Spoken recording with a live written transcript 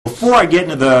before I get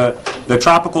into the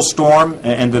tropical storm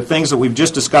and the things that we've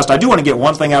just discussed, I do want to get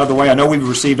one thing out of the way. I know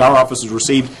our office has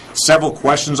received several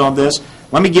questions on this.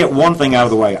 Let me get one thing out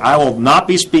of the way. I will not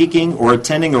be speaking or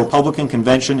attending a Republican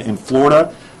convention in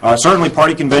Florida. Certainly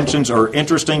party conventions are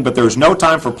interesting, but there's no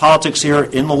time for politics here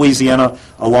in Louisiana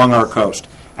along our coast.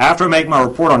 After I make my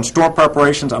report on storm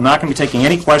preparations, I'm not going to be taking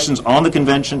any questions on the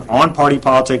convention, on party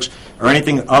politics, or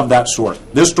anything of that sort.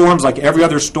 This storm, like every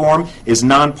other storm, is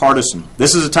nonpartisan.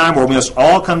 This is a time where we must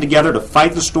all come together to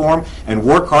fight the storm and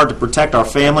work hard to protect our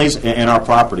families and our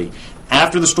property.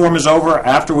 After the storm is over,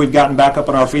 after we've gotten back up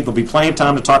on our feet, there'll be plenty of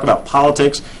time to talk about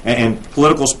politics and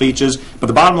political speeches. But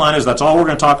the bottom line is that's all we're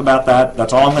going to talk about that.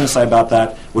 That's all I'm going to say about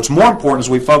that. What's more important is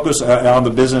we focus on the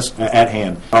business at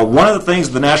hand. One of the things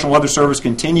the National Weather Service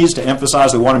continues to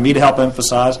emphasize, they wanted me to help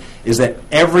emphasize, is that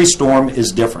every storm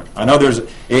is different. I know it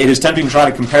is tempting to try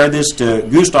to compare this to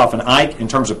Gustav and Ike in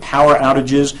terms of power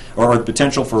outages or the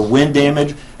potential for wind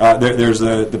damage. There's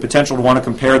the potential to want to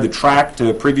compare the track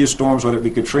to previous storms, whether it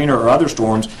be Katrina or other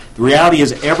storms. The reality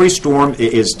is every storm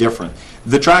is different.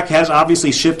 The track has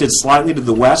obviously shifted slightly to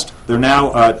the west. There are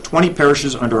now 20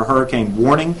 parishes under a hurricane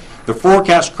warning. The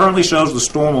forecast currently shows the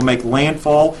storm will make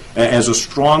landfall as a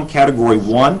strong Category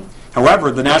 1.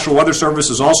 However, the National Weather Service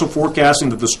is also forecasting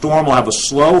that the storm will have a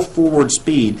slow forward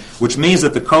speed, which means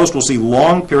that the coast will see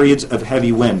long periods of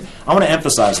heavy wind. I want to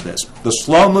emphasize this. The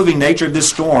slow-moving nature of this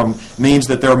storm means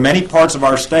that there are many parts of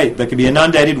our state that can be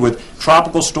inundated with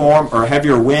tropical storm or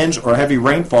heavier winds or heavy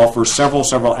rainfall for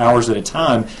several hours at a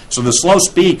time. So the slow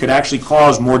speed could actually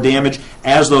cause more damage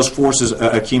as those forces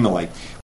accumulate.